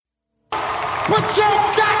Put your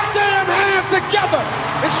goddamn hands together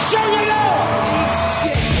and show your love.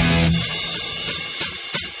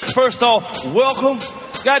 First off, welcome.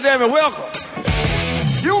 Goddamn it, welcome.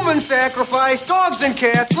 Human sacrifice, dogs and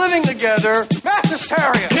cats living together, mass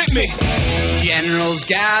hysteria. Hit me. Generals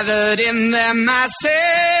gathered in their masses.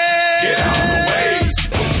 Get out of the way.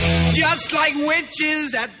 Just like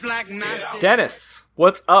witches at black masses. Dennis,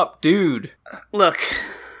 what's up, dude? Look,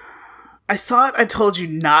 I thought I told you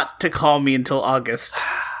not to call me until August.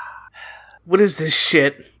 What is this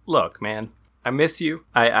shit? Look, man, I miss you.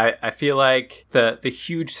 I feel like the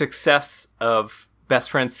huge success of Best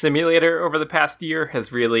Friends Simulator over the past year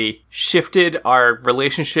has really shifted our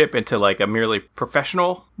relationship into like a merely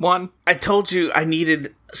professional one. I told you I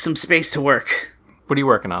needed some space to work. What are you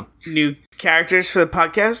working on? New characters for the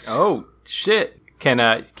podcast? Oh, shit. Can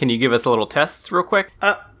you give us a little test real quick?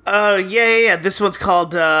 Yeah. This one's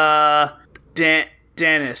called,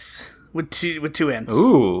 Dennis. With two N's.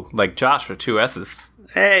 Ooh, like Josh with two S's.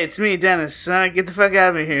 Hey, it's me, Dennis. Get the fuck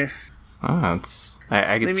out of here. Oh,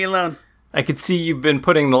 I could Leave me alone. I could see you've been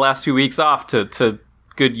putting the last few weeks off to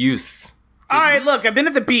good use. Alright, look, I've been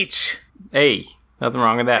at the beach. Hey, nothing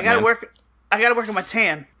wrong with that, I gotta man. work on my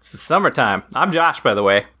tan. It's the summertime. I'm Josh, by the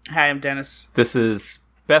way. Hi, I'm Dennis. This is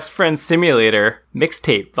Best Friends Simulator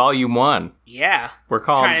Mixtape Volume 1. Yeah. We're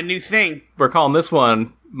Trying a new thing. calling this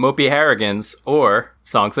one Mopey Harrigans or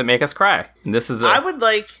Songs That Make Us Cry. And this is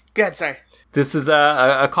Go ahead, sorry. This is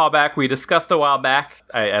a callback we discussed a while back.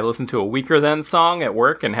 I listened to a Weaker Than song at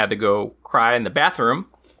work and had to go cry in the bathroom.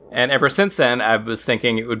 And ever since then, I was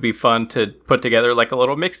thinking it would be fun to put together like a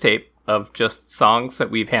little mixtape of just songs that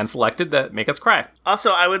we've hand-selected that make us cry.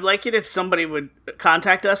 Also, I would like it if somebody would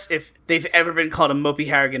contact us if they've ever been called a Mopey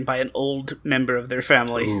Harrigan by an old member of their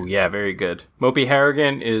family. Ooh, yeah, very good. Mopey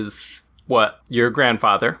Harrigan is what? Your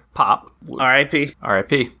grandfather, Pop. R.I.P.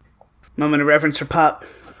 R.I.P. Moment of reverence for Pop.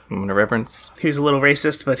 Moment of reverence. He was a little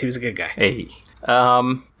racist, but he was a good guy. Hey.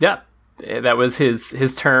 Yeah, that was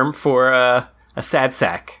his term for a sad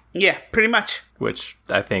sack. Yeah, pretty much. Which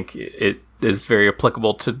I think it is very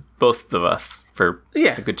applicable to both of us for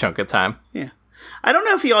a good chunk of time. Yeah. I don't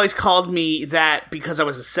know if he always called me that because I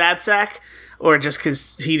was a sad sack or just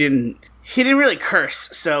because he didn't really curse.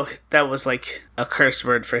 So that was like a curse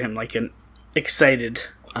word for him, like an excited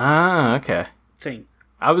okay. thing.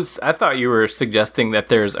 I thought you were suggesting that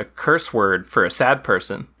there's a curse word for a sad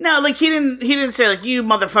person. No, like he didn't say like you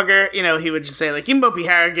motherfucker, he would just say like you Mopey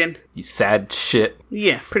Harrigan. You sad shit.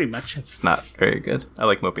 Yeah, pretty much. It's not very good. I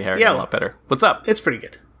like Mopey Harrigan a lot better. What's up? It's pretty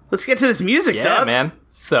good. Let's get to this music, yeah, dog. Man.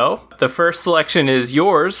 So, the first selection is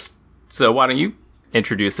yours, so why don't you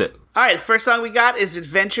introduce it? Alright, the first song we got is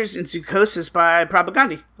Adventures in Psychosis by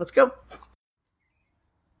Propagandhi. Let's go.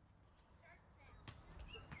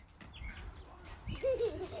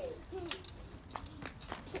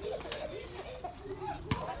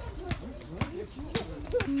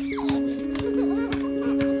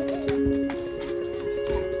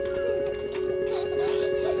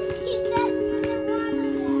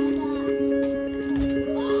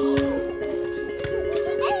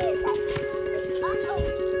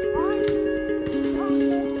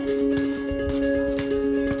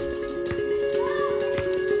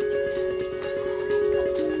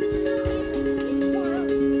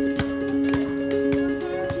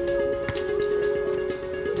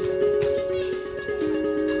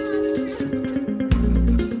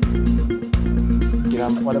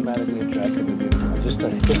 I'm automatically attracted to you. I just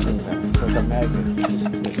start kissing them. It's like a magnet. You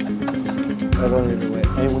just kiss. I don't even wait.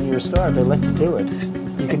 And when you're a star, they let you do it.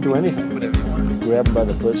 You can do anything. Whatever you want. Grab them by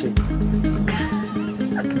the pussy.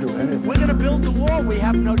 I can do anything. We're gonna build the wall. We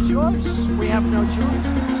have no choice. We have no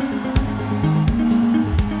choice.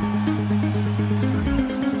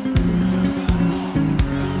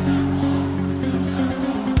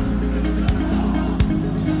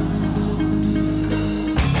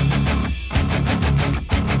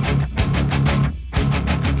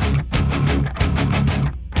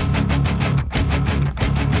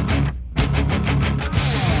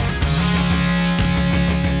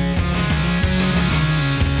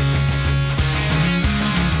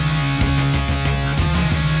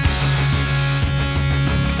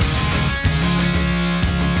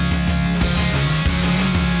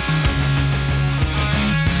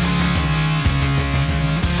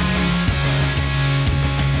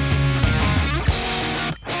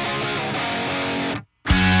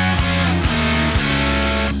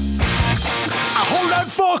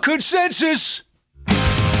 Consensus.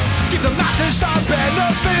 Give the masses the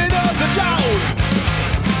benefit of the doubt.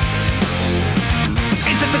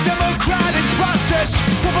 It's a democratic process.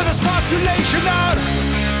 We'll put this population out.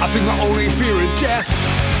 I think they're only fearing death.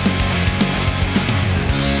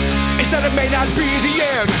 said it may not be the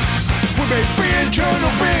end. We may be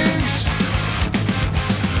eternal beings.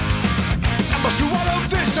 I must do all of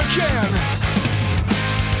this again.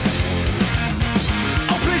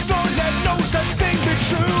 Oh, please, Lord, let no such thing be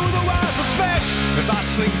true. Though I suspect if I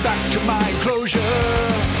slink back to my enclosure,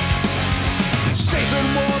 safe and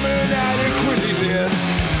warm and adequately lit,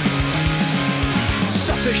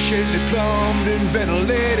 sufficiently plumbed and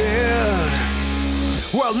ventilated.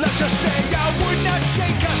 Well, let's just say I would not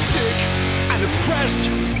shake a stick. And if pressed,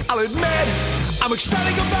 I'll admit I'm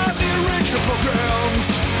ecstatic about the original programs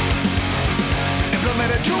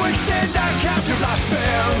implemented to extend our captive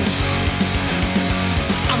lifespans.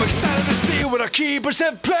 I'm excited to see what our keepers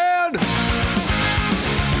have planned.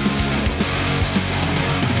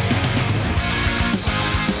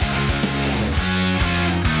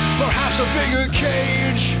 Perhaps a bigger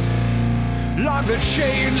cage, longer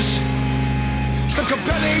chains, some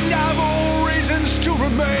compelling novel reasons to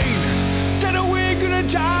remain. Then are we gonna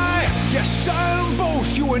die? Yes, son,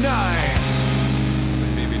 both you and I. But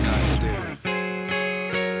maybe not today.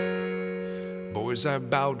 Boys, I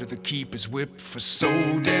bowed to the keeper's whip for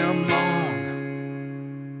so damn long.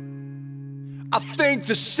 I think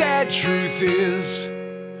the sad truth is,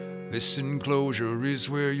 this enclosure is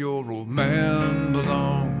where your old man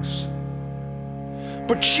belongs.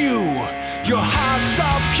 But your hearts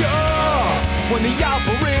are pure when the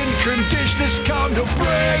operant conditioners come to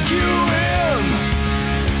break you in.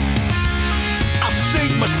 I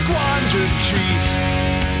sink my squandered teeth.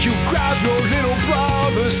 You grab your little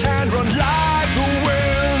brother's hand, run like the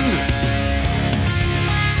wind.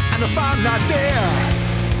 And if I'm not there,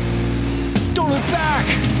 don't look back,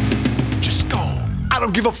 just go. I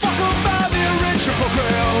don't give a fuck about the original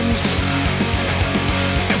programs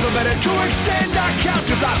implemented to extend our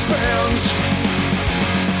captive lifespans.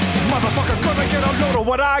 Motherfucker, gonna get a load of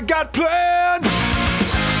what I got planned.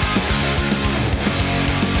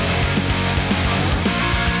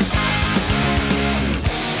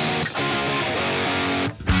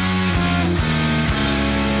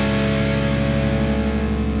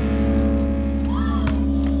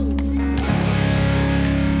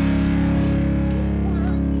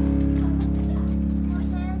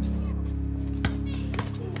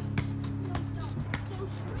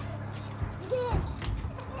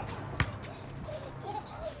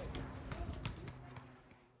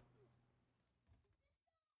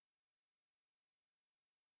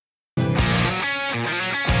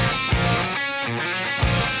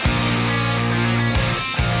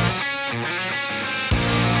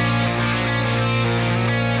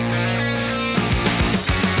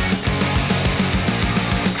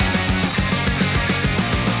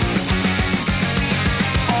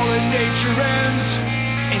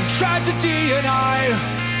 Tragedy and I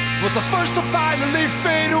was the first to finally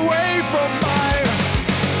fade away from my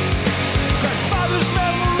grandfather's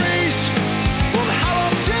memories. Well, how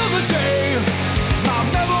long till the day my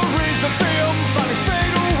memories of him finally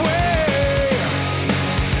fade away,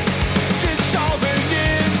 dissolving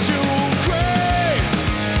into gray.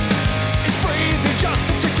 Is breathing just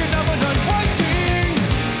the ticking of an unwinding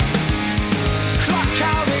clock,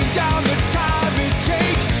 counting down the time it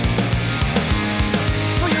takes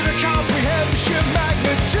comprehend the sheer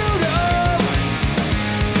magnitude of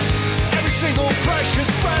every single precious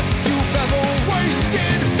breath you've ever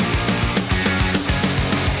wasted.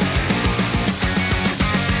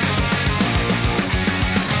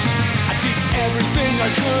 I did everything I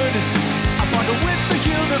could, I bonded with the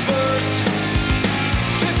universe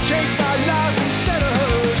to take my life instead of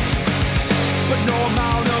hers. But no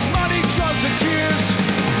amount of money, drugs, and tears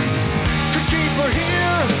could keep her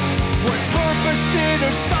here. What purpose did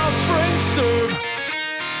her suffering serve?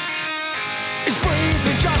 Is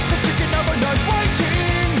breathing just the ticking of an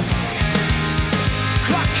unwinding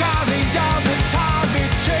clock, counting down the time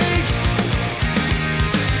it takes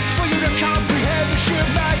for you to comprehend the sheer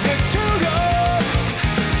magnitude of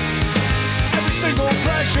every single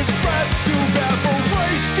precious breath you've ever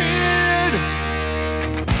wasted.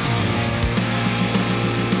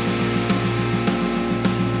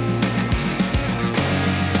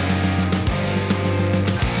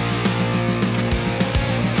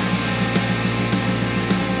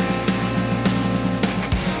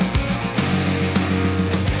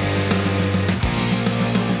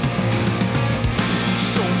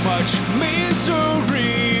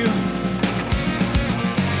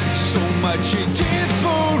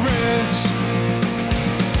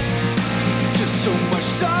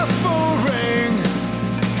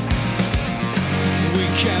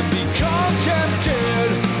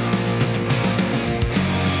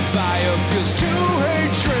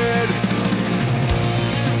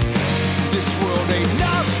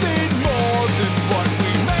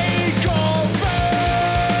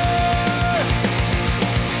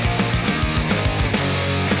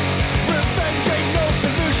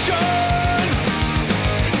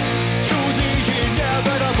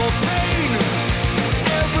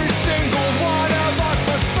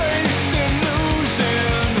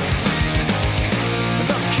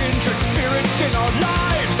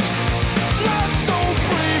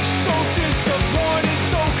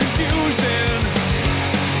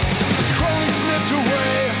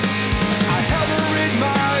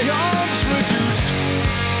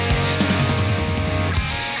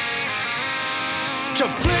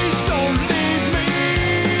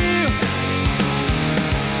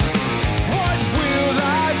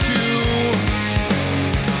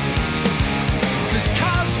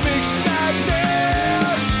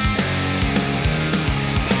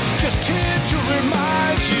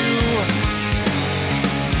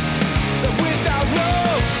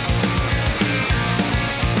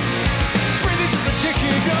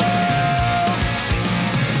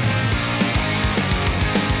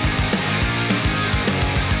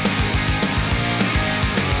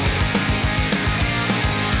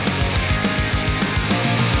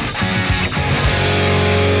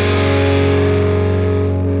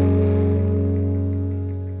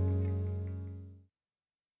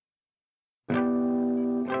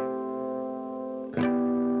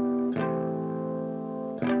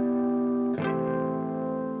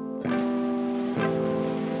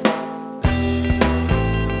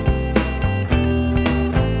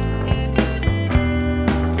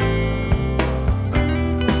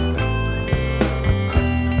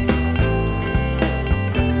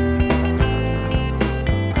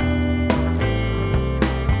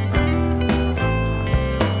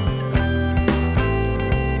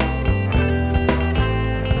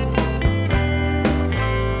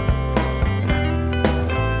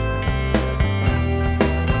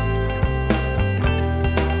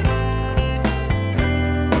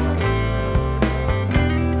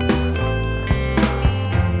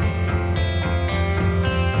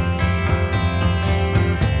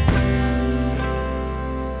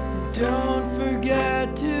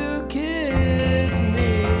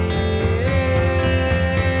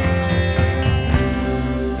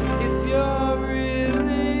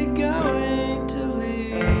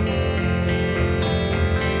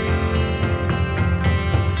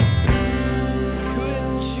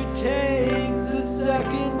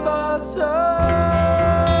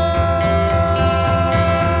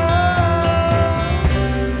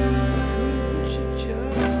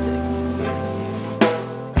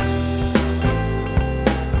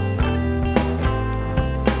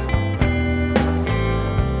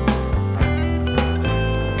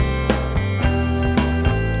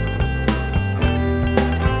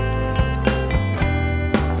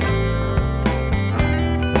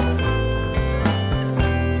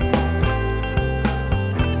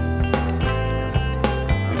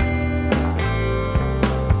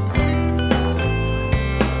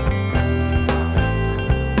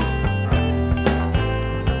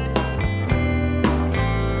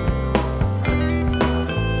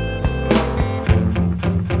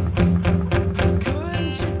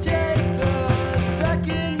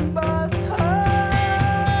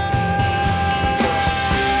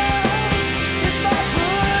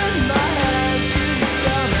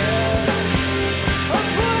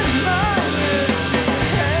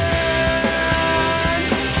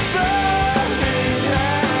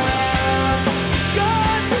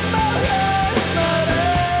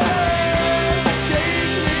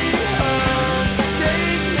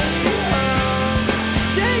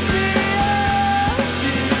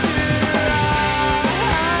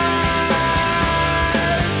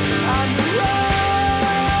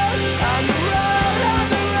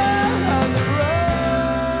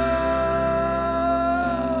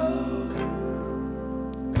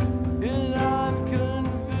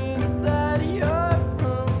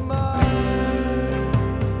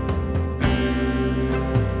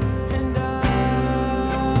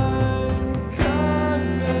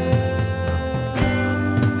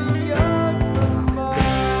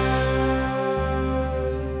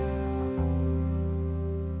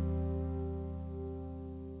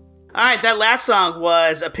 All right, that last song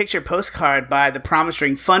was A Picture Postcard by The Promise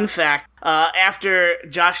Ring. Fun fact, after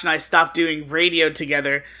Josh and I stopped doing radio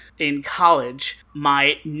together in college,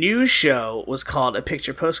 my news show was called A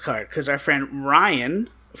Picture Postcard because our friend Ryan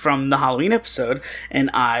from the Halloween episode and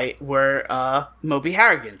I were Moby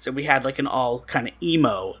Harrigans, and we had like an all kind of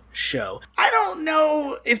emo show. I don't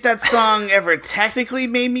know if that song ever technically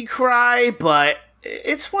made me cry, but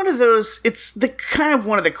it's one of those, it's the kind of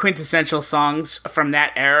one of the quintessential songs from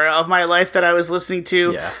that era of my life that I was listening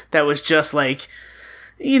to. Yeah. That was just like,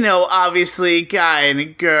 you know, obviously guy and a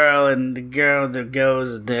girl, and the girl that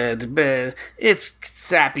goes dead. It's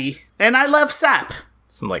sappy, and I love sap.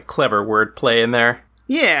 Some like clever wordplay in there.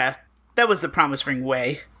 Yeah, that was the Promise Ring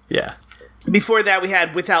way. Yeah. Before that, we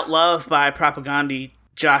had Without Love by Propagandhi.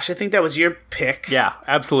 Josh, I think that was your pick. Yeah,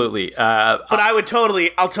 absolutely. But I'll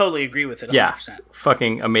totally agree with it 100%. Yeah,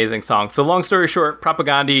 fucking amazing song. So long story short,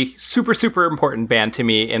 Propagandhi, super, super important band to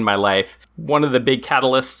me in my life. One of the big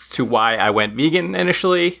catalysts to why I went vegan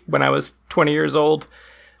initially when I was 20 years old.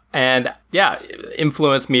 And yeah, it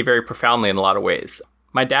influenced me very profoundly in a lot of ways.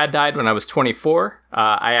 My dad died when I was 24.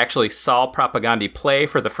 I actually saw Propagandhi play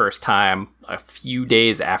for the first time a few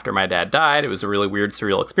days after my dad died. It was a really weird,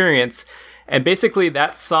 surreal experience. And basically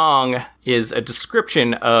that song is a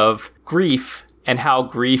description of grief and how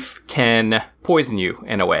grief can poison you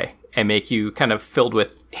in a way and make you kind of filled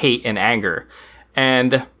with hate and anger.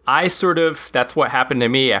 And that's what happened to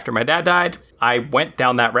me after my dad died. I went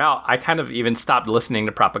down that route. I kind of even stopped listening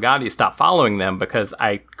to Propagandhi, stopped following them because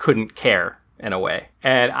I couldn't care in a way.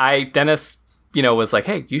 And Dennis, you know, was like,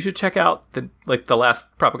 hey, you should check out the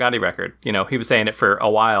last Propagandhi record. You know, he was saying it for a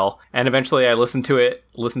while. And eventually I listened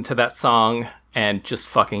to that song and just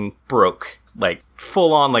fucking broke, like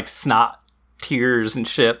full on like snot tears and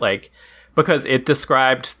shit. Like, because it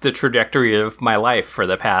described the trajectory of my life for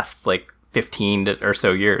the past like 15 or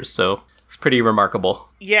so years. So it's pretty remarkable.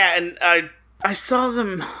 Yeah. And I saw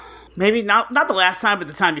them maybe not the last time, but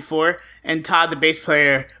the time before. And Todd, the bass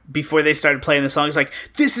player, before they started playing the song, he's like,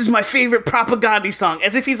 this is my favorite Propagandhi song.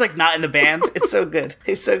 As if he's like not in the band. It's so good.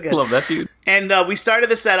 He's so good. Love that dude. And we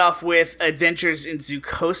started the set off with Adventures in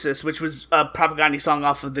Zoochosis, which was a Propagandhi song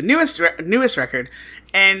off of the newest record.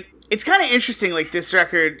 And it's kind of interesting, like this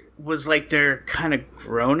record was like their kind of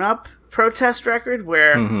grown-up protest record,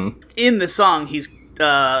 where in the song, he's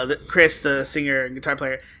Chris, the singer and guitar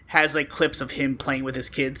player, has like clips of him playing with his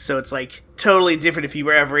kids, so it's like totally different if you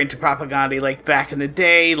were ever into Propagandhi like back in the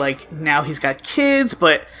day. Like now he's got kids,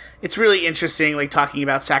 but it's really interesting, like talking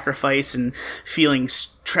about sacrifice and feeling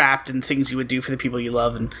trapped and things you would do for the people you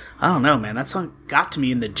love. And I don't know, man, that song got to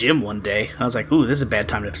me in the gym one day. I was like, ooh, this is a bad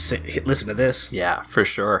time to listen to this. Yeah, for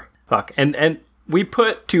sure. Fuck. And we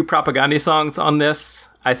put 2 Propagandhi songs on this,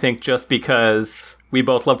 I think, just because we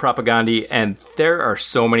both love Propagandhi, and there are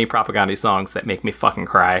so many Propagandhi songs that make me fucking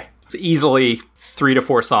cry. Easily 3 to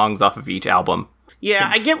 4 songs off of each album. Yeah,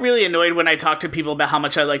 I get really annoyed when I talk to people about how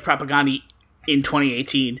much I like Propagandhi in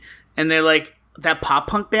 2018, and they're like, that pop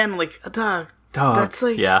punk band? I'm like, dog, that's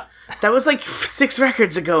like, yeah. That was like 6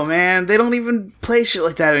 records ago, man. They don't even play shit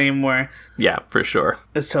like that anymore. Yeah, for sure.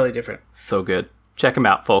 It's totally different. So good. Check them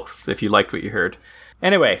out, folks, if you liked what you heard.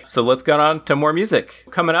 Anyway, so let's get on to more music.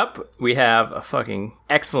 Coming up, we have a fucking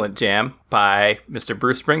excellent jam by Mr.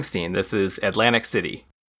 Bruce Springsteen. This is Atlantic City.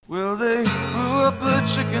 Well, they blew up the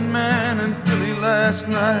Chicken Man in Philly last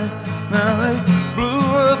night. Now they blew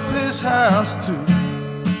up his house too.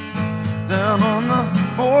 Down on the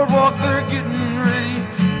boardwalk, they're getting ready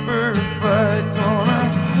for a fight.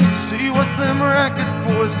 Gonna see what them racket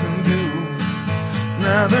boys can do.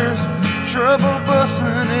 Now there's trouble busting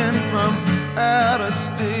in from out of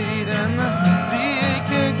state, and the DA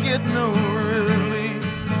can't get no relief.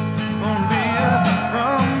 Gonna be a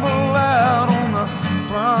rumble out on the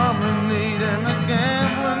promenade, and the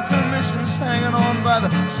gambling commission's hanging on by the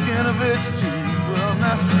skin of its teeth. Well,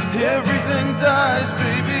 now everything dies,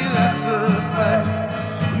 baby, that's a fact.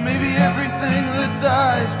 But maybe everything that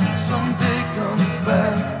dies someday comes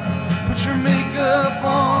back. Put your makeup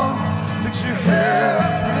on, fix your hair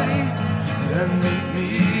pretty, and meet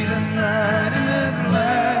me tonight in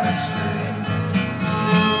Atlantic City.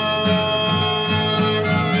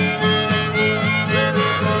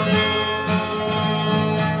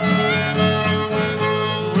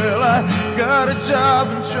 Well, I got a job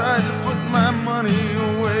and tried to put my money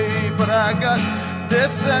away, but I got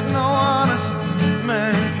debts that no honest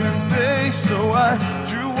man can pay. So I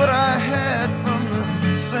drew what I had from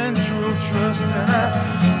the Central Trust, and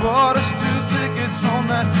I bought us 2 tickets on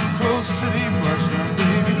that Close City bus. Now,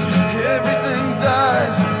 baby, everything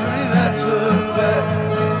dies, honey, that's a fact.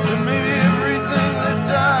 But maybe everything that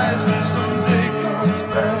dies someday comes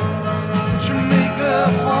back.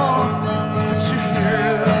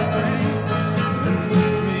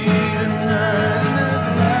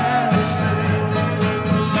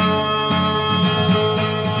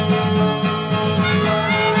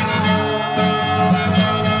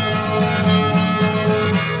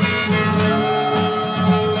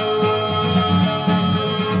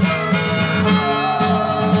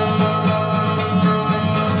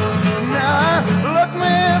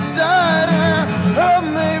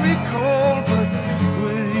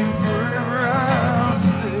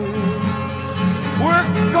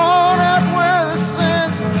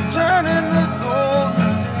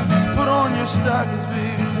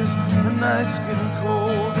 night's getting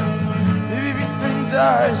cold, and maybe everything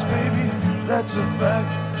dies, baby, that's a fact.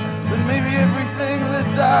 But maybe everything that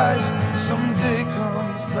dies someday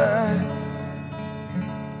comes back.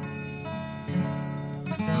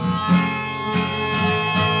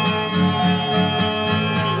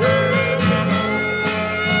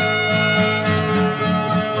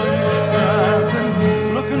 I've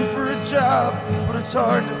been looking for a job, but it's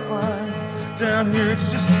hard to find. Down here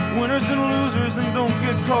it's just winners and losers, and don't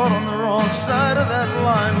get caught on the wrong side of that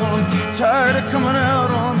line. Well, I'm tired of coming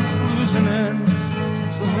out on this losing end.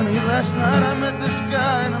 So honey, last night I met this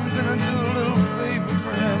guy, and I'm gonna do a little favor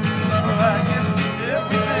for him. Well, I guess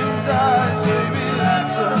everything dies, baby,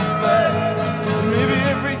 that's a fact. But maybe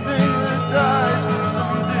everything that dies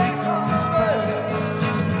someday comes back.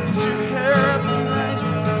 So fix your hair up nice,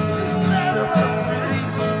 fix yourself up pretty,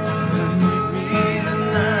 and meet me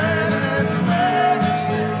tonight at Atlantic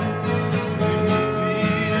City. Meet me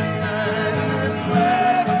tonight at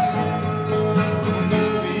Atlantic City.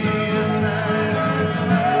 Meet me tonight at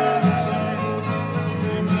Atlantic City.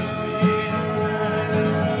 Meet me tonight at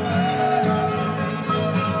Atlantic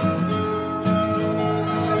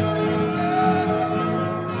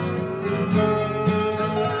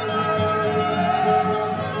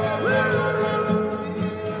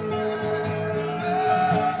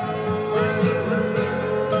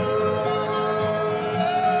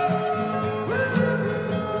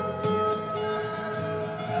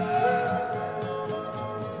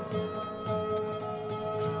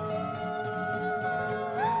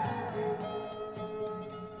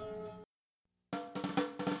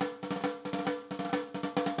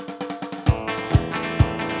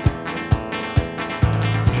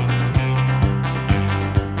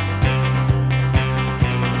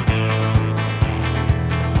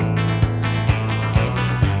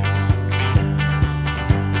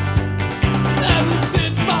Ever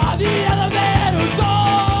since by the elevator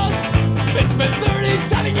doors, it's been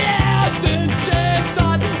 37 years since James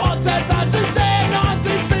thought on St. Patrick's Day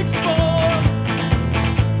 1964.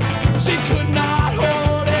 She could not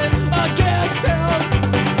hold it against him.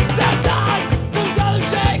 There are times there's nothing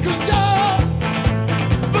she could do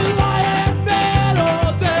but lie in bed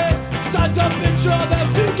all day. Signs a picture of them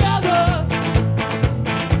together.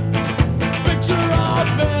 Picture of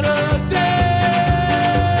better days.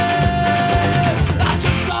 I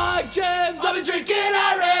just like James, I'll be drinking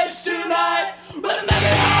Irish tonight. But the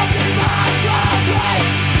memory of these eyes were bright.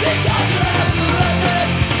 They got forever living.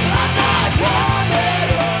 I'm not coming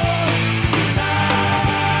home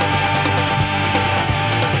tonight.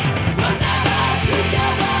 We're never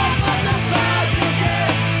together, but the fact you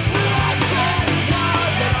came. Well, I swear to God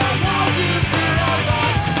that I love you forever.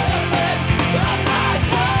 I'm not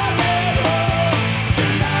coming home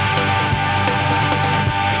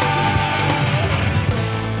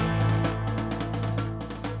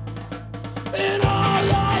in all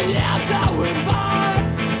the years that went by,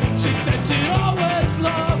 she said she'd always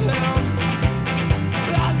love him.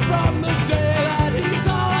 And from the day that he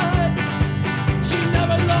died, she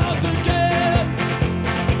never loved again.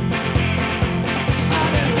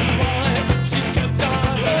 And it was fine, she kept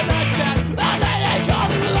on her nightstand, and then they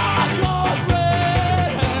called her like Lord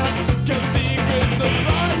Red Hand. Kept secrets of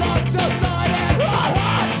fun locks outside and her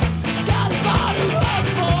heart. Got about her love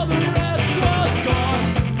for the rest was gone.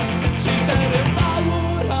 She said if I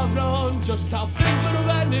would have known just how things would have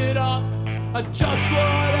ended up, I just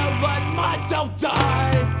would have let myself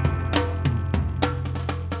die.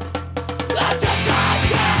 I just like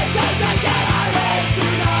James, I'm drinking Irish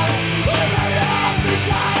tonight. We're ready on these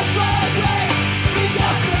lives were great. We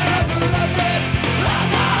got forever living. I'm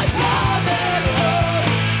not coming home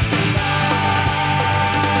tonight.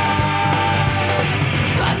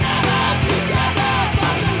 We're never together,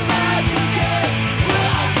 but the fact you came.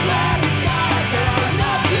 Well, I swear to God that I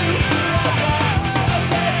love you forever.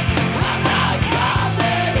 Okay, I'm not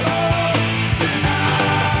coming home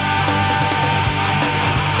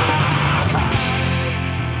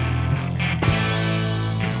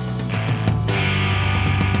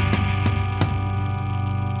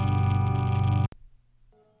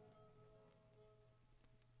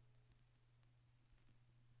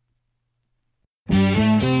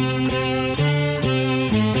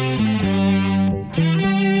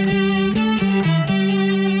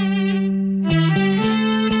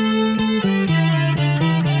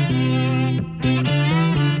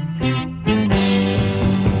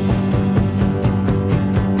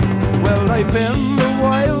I've been the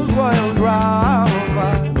wild, wild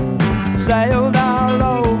rover, sailed all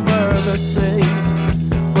over the sea.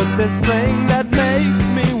 But this thing that makes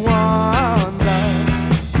me wonder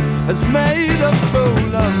has made a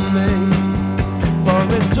fool of me. For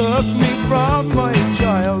it's took me from my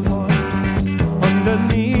childhood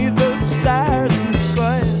underneath the stars and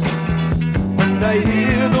skies, and I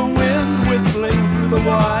hear the wind whistling through the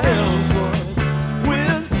wildwood,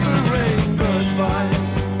 whispering goodbye.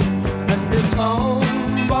 And it's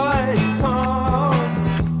home by town,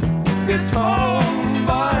 it's home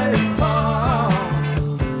by town,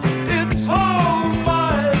 it's home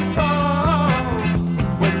by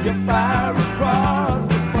town, when you fire across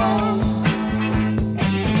the phone.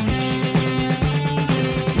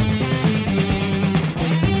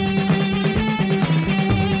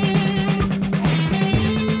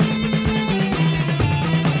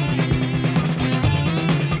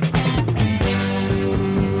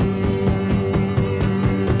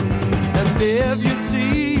 If you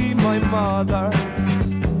see my mother,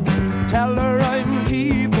 tell her I'm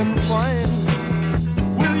keeping fine.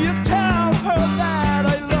 Will you tell her that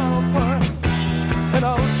I love her, and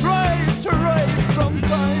I'll try to write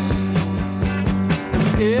sometime.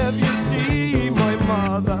 If you see my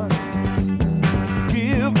mother,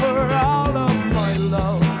 give her all of my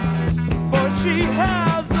love, for she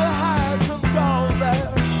has a heart of gold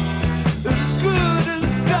there, as good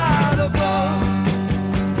as God above.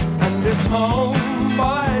 It's home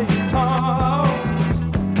by town,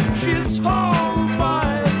 she's home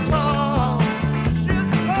by town,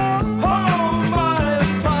 she's home by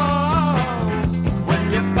town, when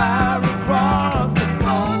you fire across the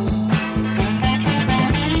phone.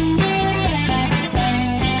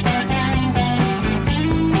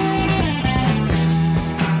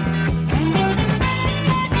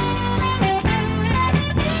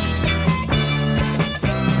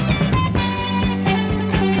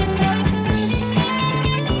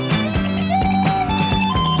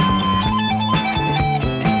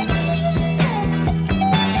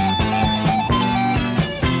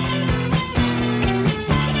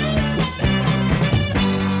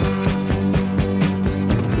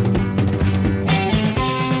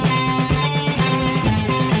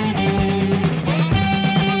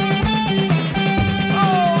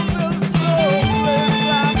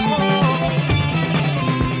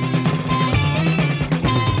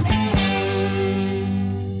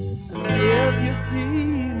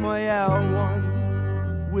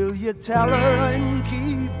 Tell her I'm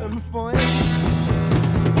keeping fine.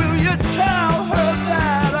 Will you tell her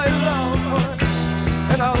that I love her,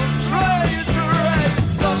 and I'll try to write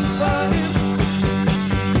sometime.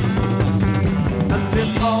 And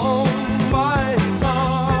it's home by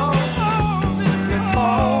town, it's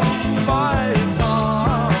home by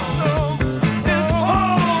town, it's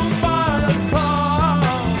home by town,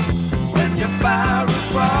 when you fire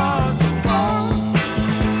across the phone.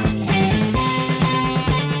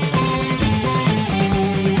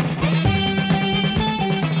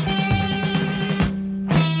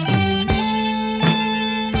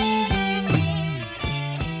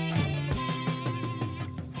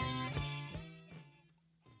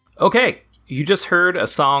 Okay, you just heard a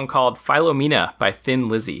song called Philomena by Thin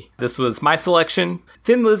Lizzy. This was my selection.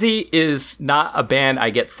 Thin Lizzy is not a band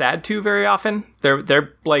I get sad to very often.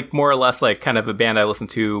 They're like more or less like kind of a band I listen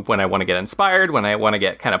to when I want to get inspired, when I want to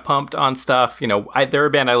get kind of pumped on stuff. You know, they're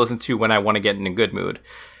a band I listen to when I want to get in a good mood.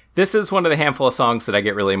 This is one of the handful of songs that I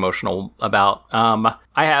get really emotional about. I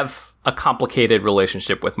have a complicated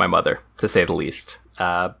relationship with my mother, to say the least.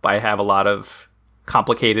 I have a lot of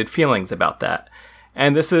complicated feelings about that.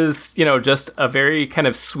 And this is, you know, just a very kind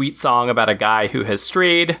of sweet song about a guy who has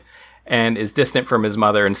strayed and is distant from his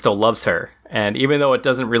mother and still loves her. And even though it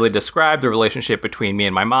doesn't really describe the relationship between me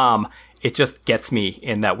and my mom, it just gets me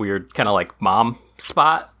in that weird kind of like mom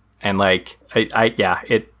spot. And like,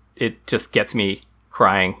 it just gets me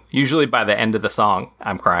crying. Usually by the end of the song,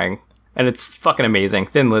 I'm crying. And it's fucking amazing.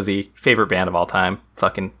 Thin Lizzy, favorite band of all time.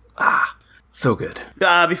 Fucking, so good.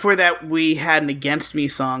 Before that, we had an Against Me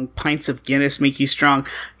song, Pints of Guinness Make You Strong.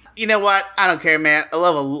 You know what? I don't care, man. I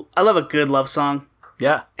love a good love song.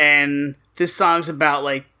 Yeah. And this song's about,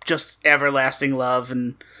 like, just everlasting love,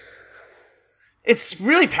 and it's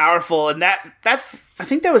really powerful. And that I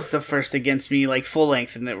think that was the first Against Me, like, full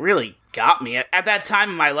length, and it really got me. At that time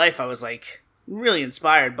in my life, I was, like, really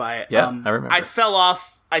inspired by it. Yeah, I remember. I fell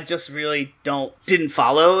off. I just really didn't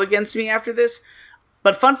follow Against Me after this.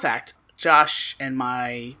 But fun fact, Josh and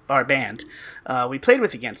our band, we played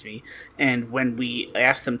with Against Me, and when we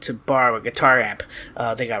asked them to borrow a guitar amp,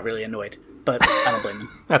 they got really annoyed. But I don't blame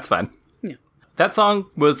them. That's fine. Yeah. That song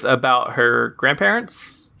was about her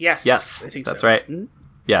grandparents? Yes. Yes, I think that's so. right. Mm-hmm.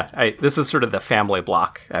 Yeah, this is sort of the family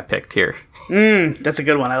block I picked here. That's a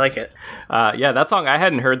good one. I like it. Yeah, that song, I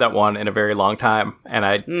hadn't heard that one in a very long time, and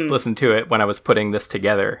I listened to it when I was putting this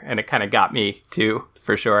together, and it kind of got me, too,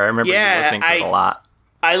 for sure. I remember you listening to it a lot.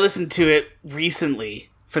 I listened to it recently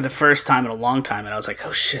for the first time in a long time, and I was like,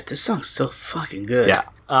 oh shit, this song's still fucking good. Yeah.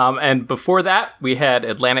 And before that, we had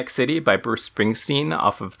Atlantic City by Bruce Springsteen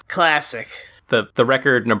off of Classic. The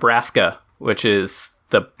record Nebraska, which is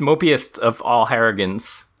the mopiest of all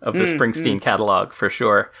Harrigans of the Springsteen catalog, for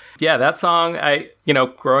sure. Yeah, that song,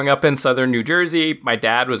 growing up in southern New Jersey, my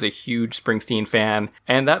dad was a huge Springsteen fan.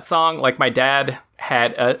 And that song, like, my dad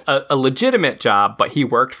had a legitimate job, but he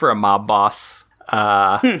worked for a mob boss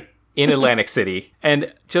in Atlantic City.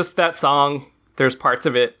 And just that song, there's parts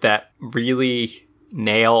of it that really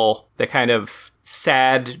nail the kind of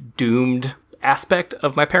sad, doomed aspect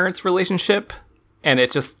of my parents' relationship. And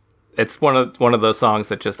it's one of those songs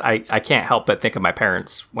that just I can't help but think of my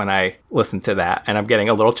parents when I listen to that, and I'm getting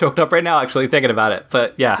a little choked up right now actually thinking about it.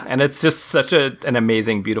 But yeah, and it's just such an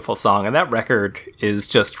amazing, beautiful song, and that record is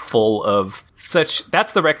just full of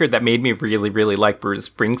that's the record that made me really, really like Bruce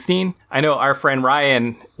Springsteen. I know our friend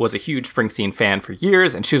Ryan was a huge Springsteen fan for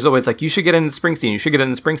years, and she was always like, you should get into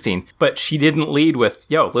Springsteen. But she didn't lead with,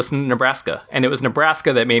 listen to Nebraska. And it was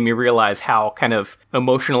Nebraska that made me realize how kind of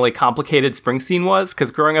emotionally complicated Springsteen was,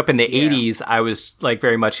 because growing up in the 80s, I was like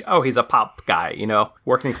very much, he's a pop guy,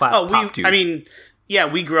 working class pop dude. I mean, yeah,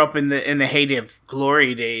 we grew up in the heyday of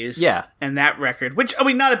Glory days. Yeah. And that record, which,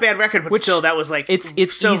 not a bad record, but still, that was like, it's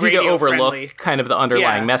so easy to overlook friendly. kind of the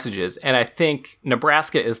underlying messages. And I think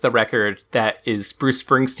Nebraska is the record that is Bruce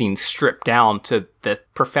Springsteen stripped down to the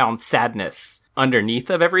profound sadness underneath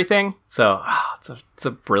of everything. So it's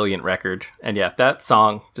a brilliant record. And yeah, that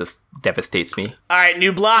song just devastates me. All right,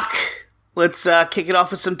 new block. Let's kick it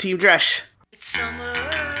off with some Team Dresch. It's summer,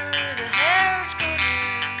 the hair's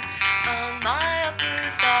burning on my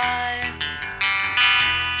upper thigh,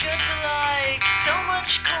 just like so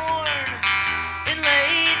much corn in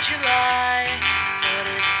late July. What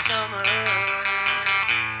is a summer?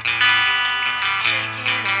 Shaking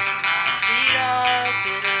and my feet are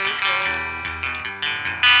bitter cold.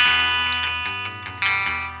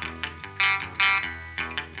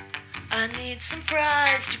 I need some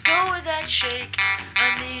fries to go with that shake.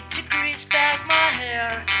 I need to grease back my hair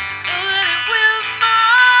and let it with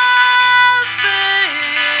my face.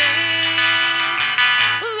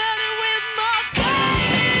 Let it with my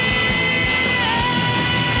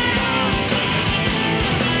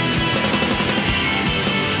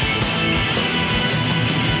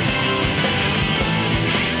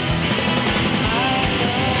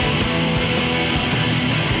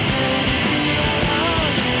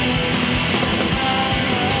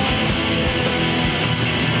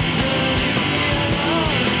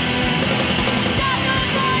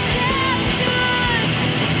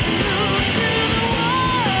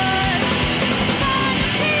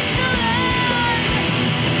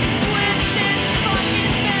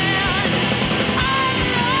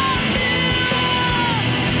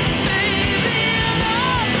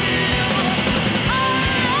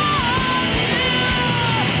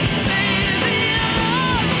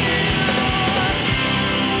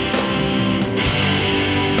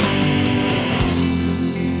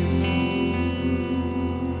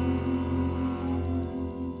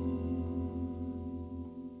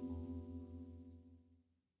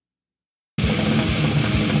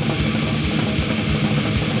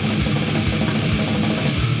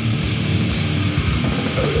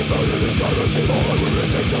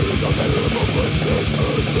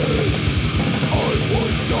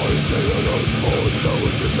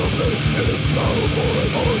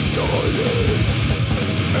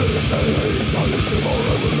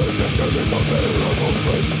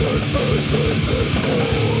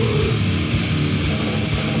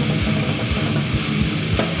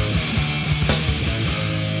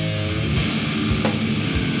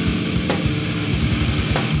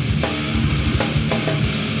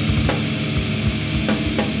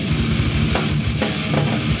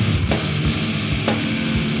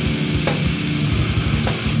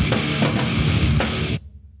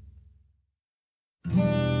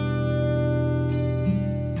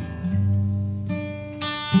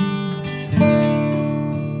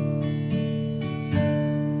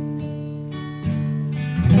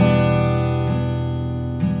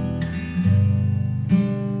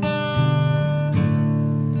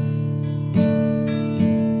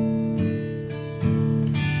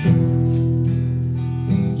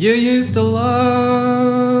You used to love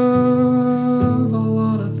a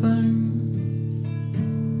lot of things.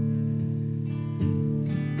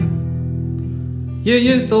 You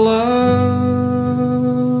used to love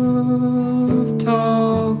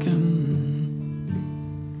talking.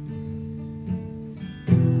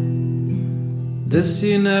 This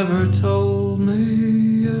you never told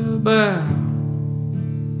me about.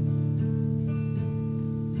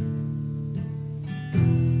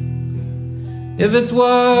 If it's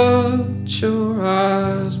what your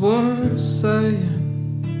eyes were saying,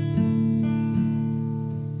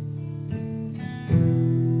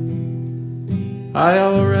 I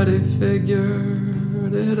already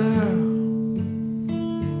figured it out.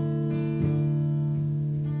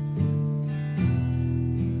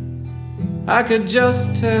 I could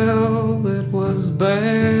just tell it was bad.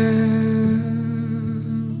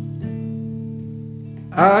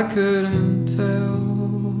 I couldn't tell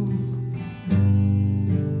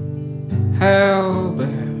how bad.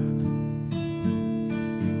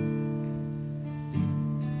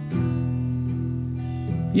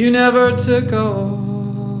 You never took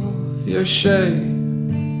off your shades.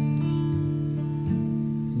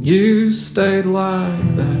 You stayed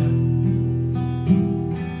like that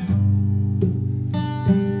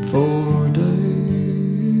for days.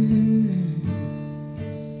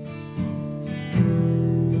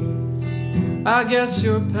 I guess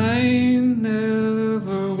your pain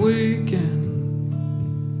never weakened.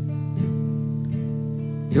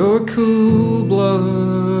 Your cool blood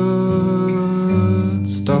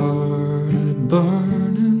started burning.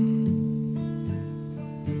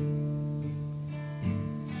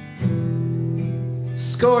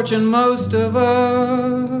 Scorching most of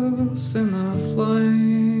us in the flames.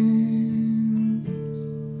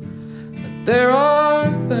 But there are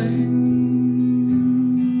things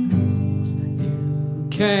you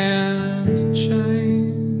can't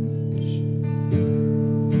change.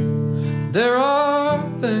 There are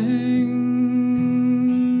things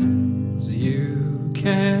you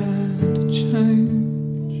can't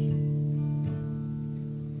change.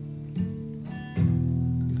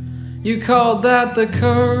 You called that the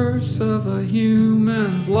curse of a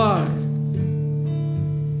human's life.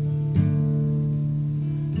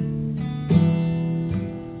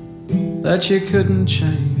 That you couldn't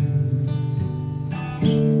change.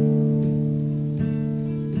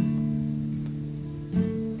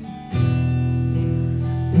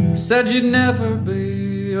 Said you'd never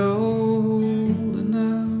be old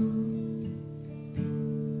enough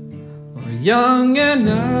or young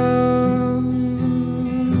enough,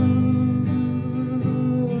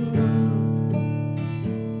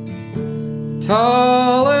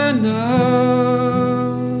 tall enough,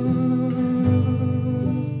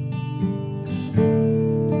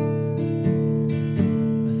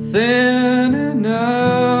 thin enough,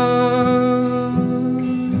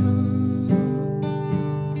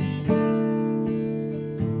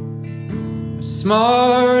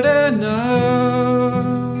 smart enough,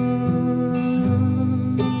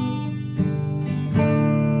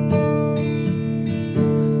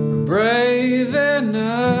 brave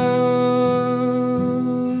enough,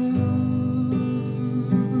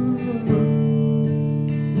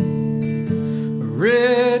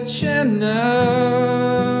 rich enough,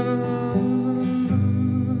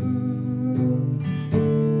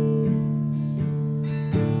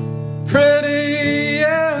 pretty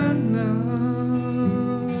enough,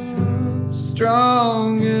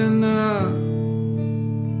 strong enough,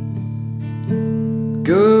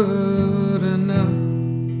 good enough.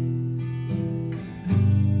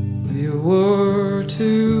 You were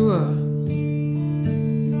to us.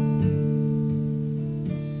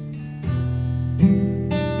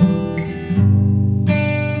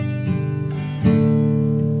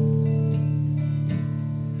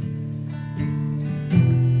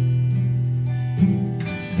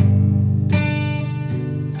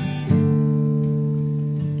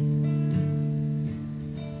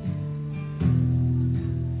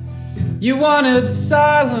 You wanted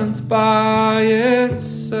silence by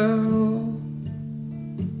itself,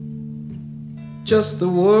 just the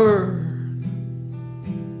word.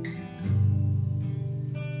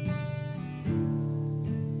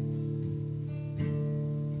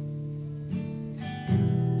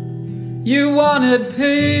 You wanted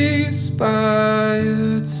peace by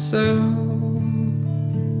itself,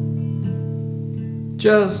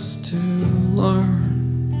 just to learn.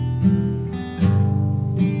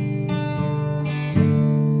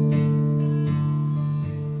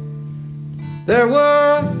 There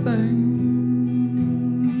were things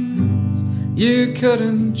you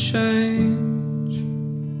couldn't change.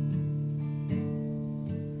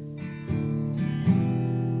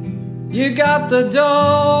 You got the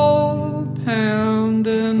dull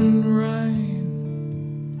pounding rain.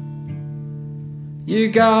 You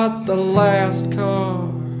got the last car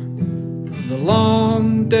of the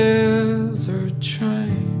long desert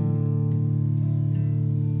train.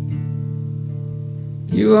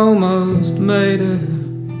 You almost made it.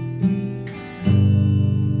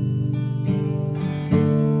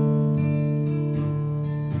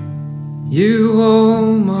 You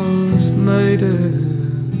almost made it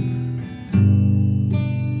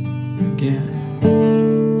again.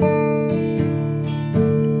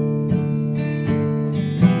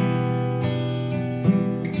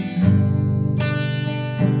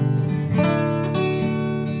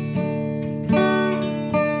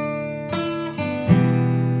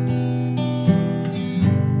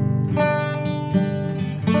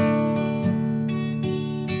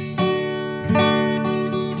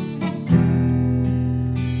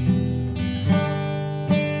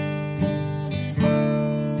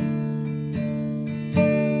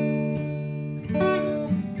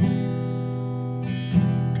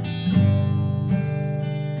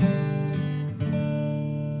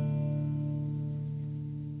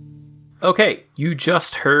 Okay, you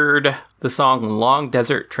just heard the song Long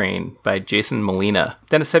Desert Train by Jason Molina.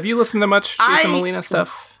 Dennis, have you listened to much Jason Molina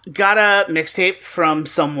stuff? Got a mixtape from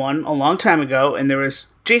someone a long time ago, and there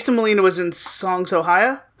was... Jason Molina was in Songs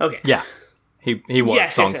Ohio? Okay. Yeah. He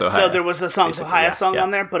was Songs Ohio. So there was a Songs Ohio song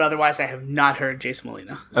on there, but otherwise I have not heard Jason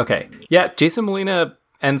Molina. Okay. Yeah, Jason Molina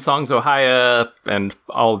and Songs Ohio and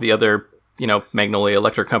all the other, Magnolia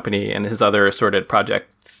Electric Company and his other assorted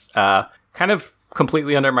projects, kind of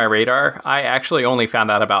completely under my radar. I actually only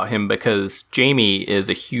found out about him because Jamie is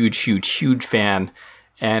a huge fan,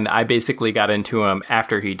 and I basically got into him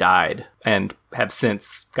after he died and have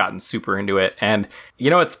since gotten super into it. And,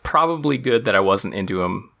 it's probably good that I wasn't into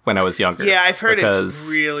him when I was younger. Yeah, I've heard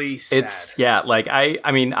it's really sad.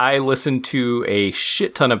 I listened to a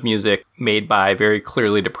shit ton of music made by very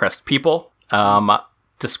clearly depressed people,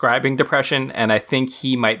 describing depression, and I think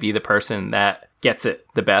he might be the person that gets it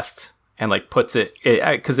the best and puts it,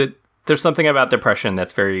 because there's something about depression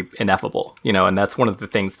that's very ineffable, and that's one of the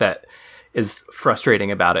things that is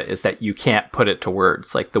frustrating about it, is that you can't put it to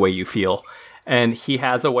words like the way you feel. And he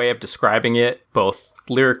has a way of describing it both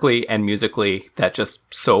lyrically and musically that just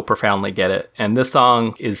so profoundly get it. And this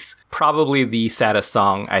song is probably the saddest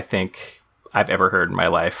song I think I've ever heard in my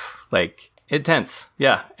life. Intense.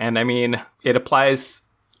 Yeah. And I mean, it applies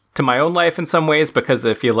to my own life in some ways because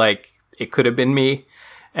I feel like it could have been me.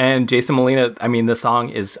 And Jason Molina, I mean, the song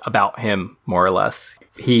is about him, more or less.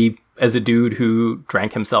 He, as a dude who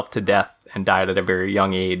drank himself to death and died at a very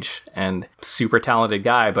young age, and super talented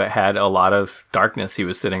guy, but had a lot of darkness he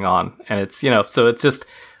was sitting on. And it's, so it's just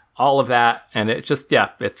all of that. And it just,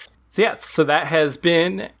 so that has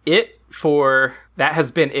been it for, Try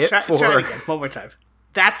it again, one more time.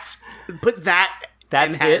 Put that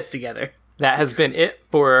and has together. That has been it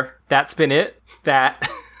for, that's been it, that...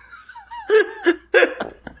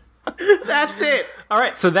 That's it. All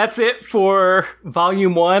right, so that's it for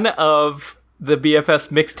Volume 1 of the BFS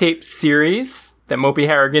mixtape series, the Mopey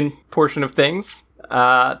Harrigan portion of things.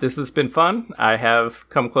 This has been fun. I have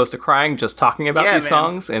come close to crying just talking about these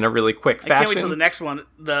songs in a really quick fashion. I can't wait till the next one,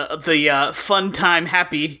 the fun time,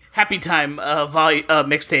 happy time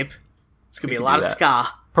mixtape. It's gonna be a lot of ska.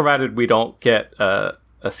 Provided we don't get a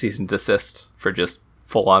cease and desist for just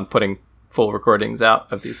full on putting full recordings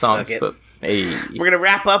out of these songs, but hey. We're going to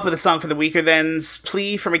wrap up with a song for the Weaker Thens,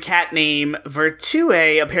 Plea from a Cat Named Virtue.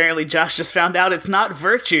 Apparently Josh just found out it's not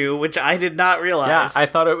Virtue, which I did not realize. Yeah, I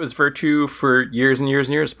thought it was Virtue for years and years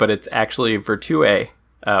and years, but it's actually Virtue,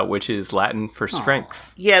 which is Latin for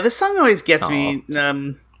strength. Yeah, this song always gets me.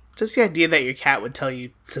 Just the idea that your cat would tell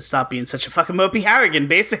you to stop being such a fucking Mopey Harrigan,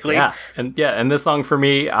 basically. Yeah, and this song for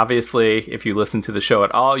me, obviously, if you listen to the show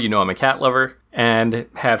at all, I'm a cat lover. And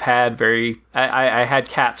have had I had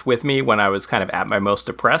cats with me when I was kind of at my most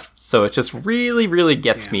depressed. So it just really, really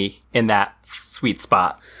gets me in that sweet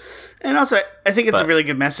spot. And also, I think it's a really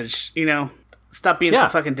good message. Stop being so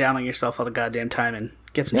fucking down on yourself all the goddamn time and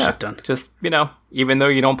get some shit done. Just, even though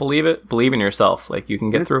you don't believe it, believe in yourself. You can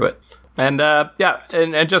get through it. And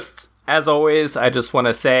and just as always, I just want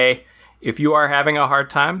to say, if you are having a hard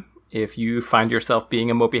time, if you find yourself being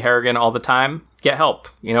a Mopey Harrigan all the time, get help.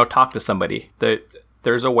 Talk to somebody.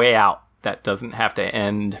 There's a way out that doesn't have to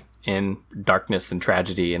end in darkness and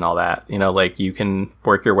tragedy and all that. You can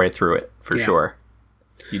work your way through it for sure.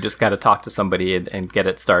 You just got to talk to somebody and get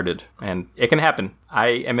it started, and it can happen. I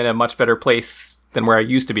am in a much better place than where I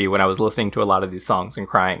used to be when I was listening to a lot of these songs and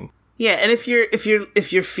crying. Yeah, and if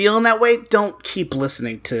you're feeling that way, don't keep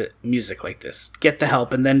listening to music like this. Get the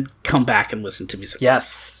help, and then come back and listen to music.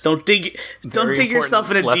 Yes, don't dig yourself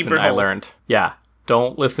in a deeper hole. I learned. Yeah,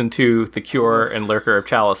 don't listen to The Cure and Lurker of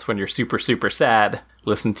Chalice when you're super super sad.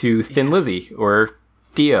 Listen to Thin Lizzy or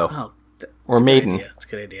Dio or Maiden. That's a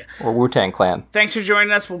good idea. Or Wu-Tang Clan. Thanks for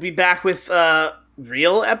joining us. We'll be back with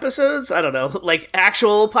real episodes. I don't know,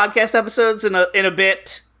 actual podcast episodes in a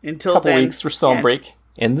bit. Until couple then, weeks. We're still on break.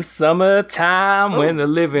 In the summertime when the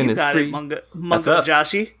living is free. Mungo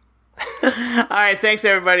Joshy. All right, thanks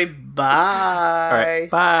everybody. Bye. All right,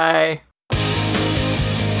 bye.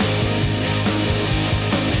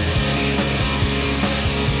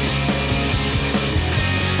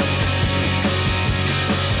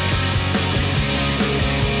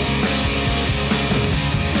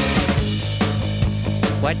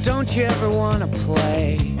 Why don't you ever wanna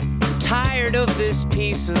play? I'm tired of this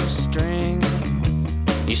piece of string.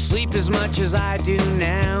 You sleep as much as I do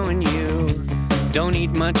now, and you don't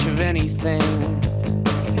eat much of anything.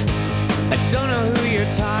 I don't know who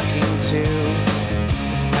you're talking to.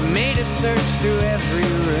 I made a search through every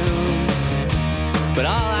room, but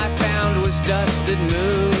all I found was dust that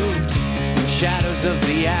moved in shadows of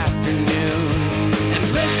the afternoon.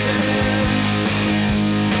 And listen,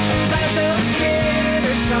 about those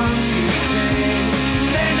bitter songs you sing,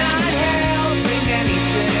 they're not helping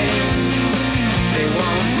anything. They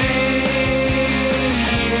won't make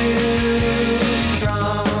you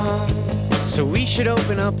strong. So we should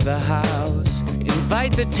open up the house,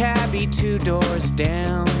 invite the tabby 2 doors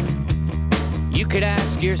down. You could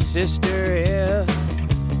ask your sister if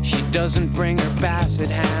she doesn't bring her basset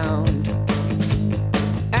hound.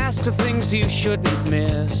 Ask the things you shouldn't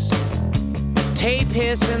miss. Tape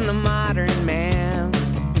hiss in the modern man,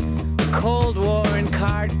 the Cold War and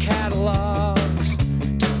card catalogs,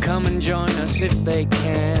 to come and join us if they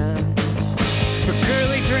can. For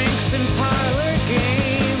girly drinks and parlor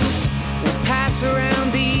games, we'll pass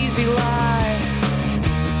around the easy lie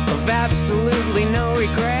of absolutely no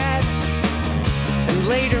regrets. And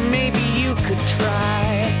later maybe you could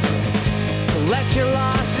try to let your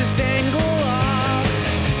losses dangle off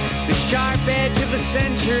the sharp edge of a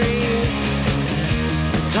century.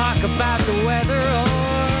 Talk about the weather or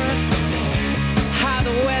how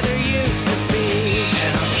the weather used to be.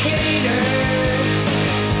 And I'll cater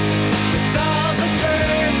with all the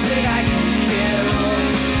birds that I can kill.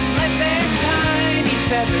 Let their tiny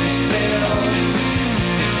feathers fill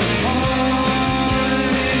disappointment.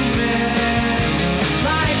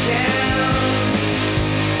 Lie down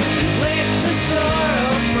and lick the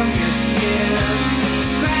sorrow from your skin.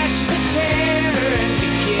 Scratch the terror and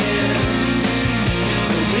begin.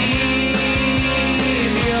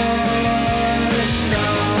 Believe you're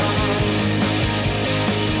strong.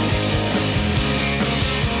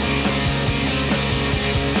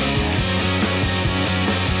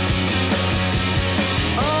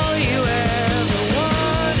 All you ever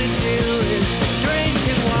want to do is drink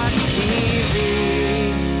and watch TV.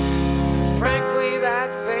 Frankly, that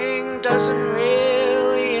thing doesn't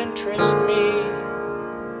really interest me.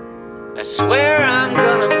 I swear I'm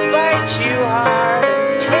gonna bite you hard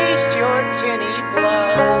and taste your tinny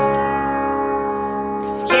blood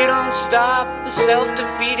if you don't stop the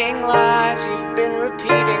self-defeating lies you've been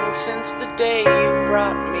repeating since the day you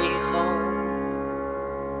brought me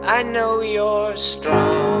home. I know you're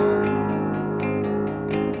strong.